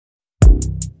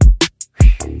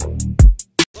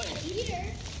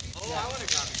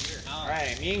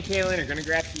Me and Kaylin are gonna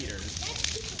grab heaters.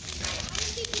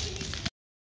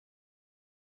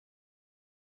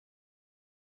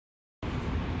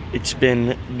 It's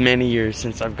been many years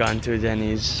since I've gone to a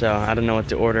Denny's, so I don't know what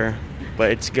to order, but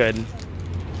it's good.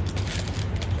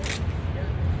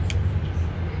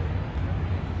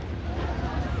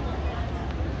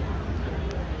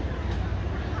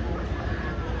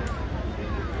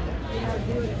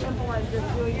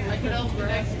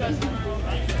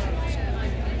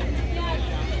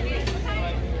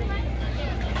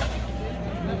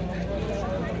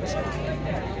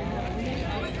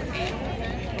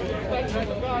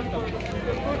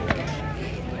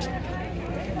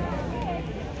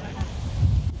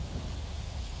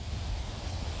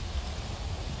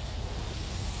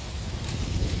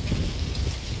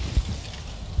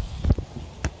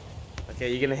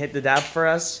 Okay, you gonna hit the dab for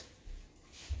us?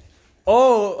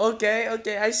 Oh, okay,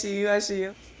 okay, I see you, I see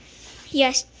you.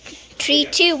 Yes, 3,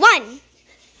 2, 1.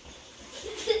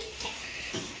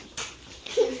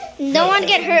 Don't want to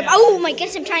get hurt. Oh my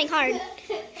goodness, I'm trying hard.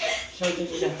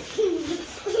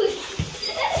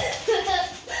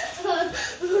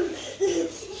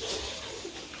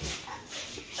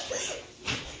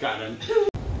 Got him.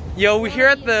 Yo, we're here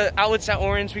at the Outlets at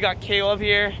Orange. We got Caleb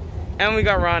here, and we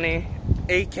got Ronnie,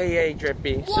 aka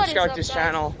Drïppy. Subscribe to his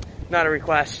channel. Not a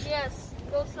request. Yes,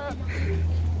 go sub.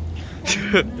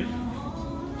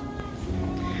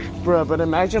 Bruh, but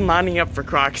imagine lining up for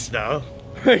Crocs though.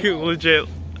 Like legit.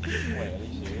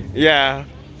 Yeah.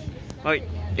 Like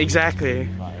exactly.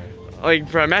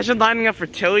 Like bro, imagine lining up for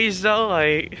Tilly's though.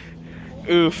 Like,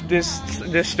 oof, this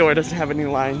store doesn't have any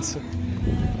lines.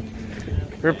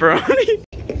 Ripperoni.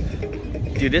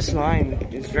 Dude, this line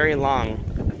is very long,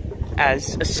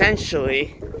 as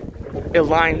essentially it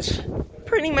lines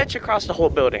pretty much across the whole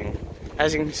building,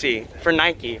 as you can see, for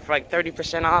Nike, for like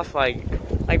 30% off. Like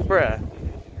bruh.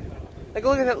 Like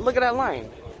look at that line.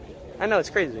 I know it's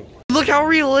crazy. Look how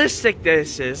realistic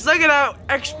this is. Look at that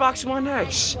Xbox One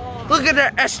X. Look at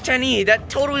that S10e. That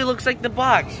totally looks like the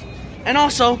box. And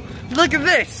also, look at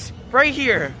this right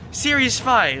here, Series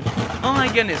 5. Oh my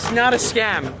goodness, not a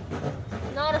scam.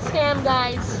 Not a scam,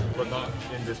 guys. But not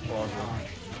in this plaza.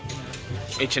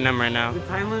 H&M right now. The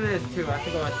time limit is 2. I have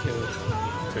to go at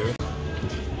 2. 2?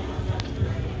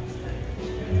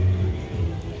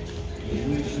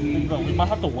 Bro, we might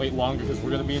have to wait longer because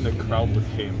we're gonna be in the crowd with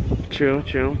him. True,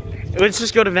 true. Let's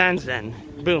just go to Vans then.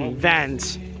 Boom,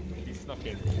 Vans. He snuck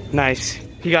in. Nice.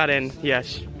 He got in,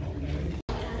 yes.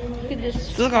 Look at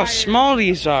this. Look how small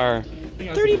these are.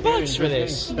 30 bucks for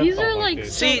this. These are like...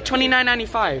 See,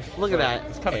 $29.95. Look at that.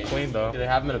 It's kind of clean though. Do they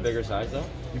have them in a bigger size though?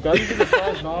 You guys get the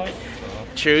size now?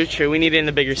 True, true. We need it in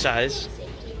the bigger size.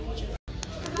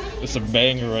 It's a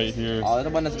banger right here. Oh, the other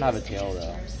one doesn't have a tail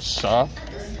though. Soft.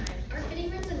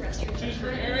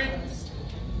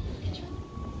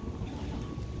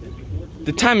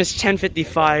 The time is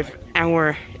 10:55 and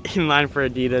we're in line for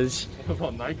Adidas. What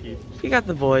about Nike? We got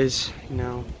the boys, you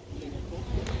know.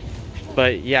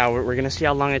 But yeah, we're gonna see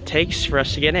how long it takes for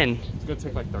us to get in. It's gonna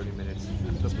take like 30 minutes.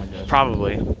 That's my guess.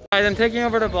 Probably. Guys, I'm taking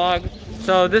over the vlog.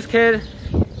 So this kid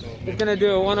is gonna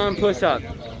do a 1-arm push-up.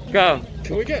 Go.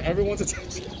 Can we get everyone's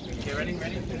attention? Okay, ready?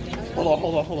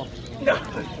 Hold on. No.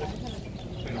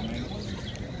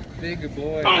 Big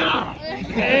boy.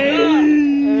 Hey.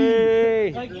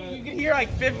 Like you can hear like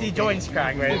 50 joints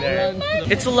crack right there.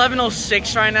 It's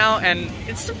 11:06 right now, and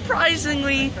it's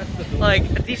surprisingly like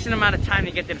a decent amount of time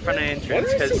to get to the front of the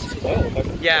entrance.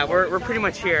 Cause yeah, we're pretty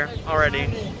much here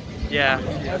already. Yeah.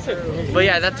 But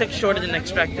yeah, that took shorter than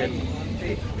expected.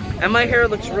 And my hair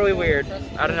looks really weird.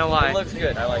 I don't know why. It looks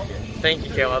good. I like it. Thank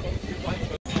you, Caleb.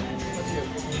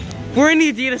 We're in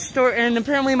the Adidas store, and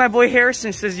apparently my boy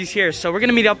Harrison says he's here, so we're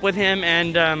gonna meet up with him.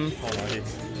 And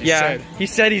yeah, he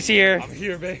said he's here. I'm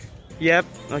here, babe. Yep.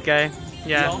 Okay.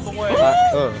 Yeah. On the way.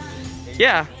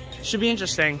 Yeah. Should be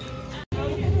interesting.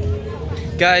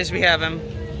 Guys, we have him.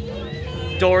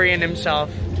 Dorian himself.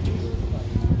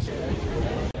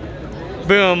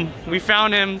 Boom. We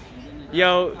found him.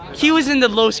 Yo, he was in the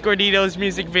Los Gorditos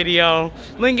music video.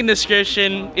 Link in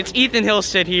description. It's Ethan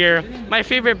Hillstead here, my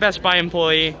favorite Best Buy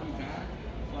employee.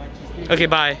 Okay,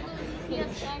 bye.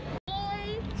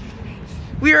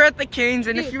 We were at the Kings,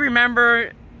 and if you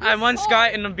remember, I once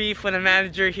got in a beef with a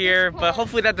manager here, but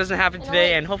hopefully that doesn't happen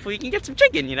today, and hopefully we can get some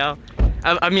chicken, you know?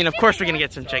 I mean, of course we're gonna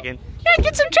get some chicken. Yeah,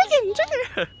 get some chicken!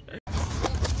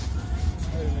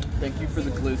 Thank you for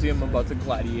the glizzy. I'm about to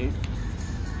gladiate.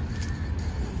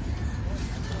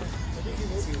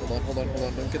 Hold on.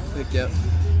 Don't get thick yet.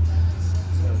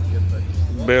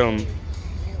 Boom.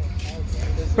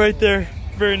 Right there.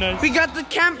 Very nice. We got the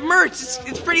camp merch.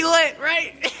 It's pretty lit,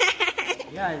 right?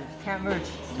 Yeah, can't merch.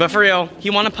 But for real, he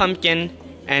won a pumpkin,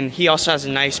 and he also has a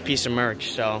nice piece of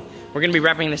merch. So we're gonna be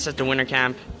wrapping this at the winter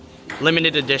camp,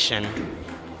 limited edition.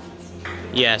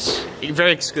 Yes,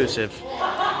 very exclusive.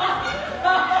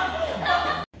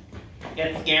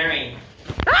 It's scary.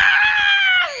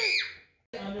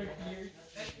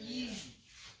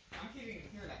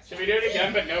 Should we do it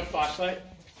again, but no flashlight?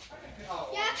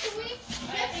 Yeah, can we,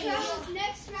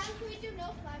 next round, can we do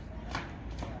no flashlight?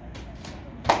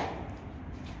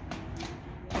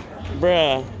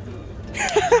 Bruh.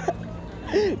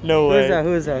 No way.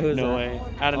 Who's that? No way.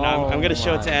 I don't know. Oh I'm gonna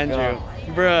show it to my Andrew. God.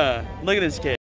 Bruh, look at this kid.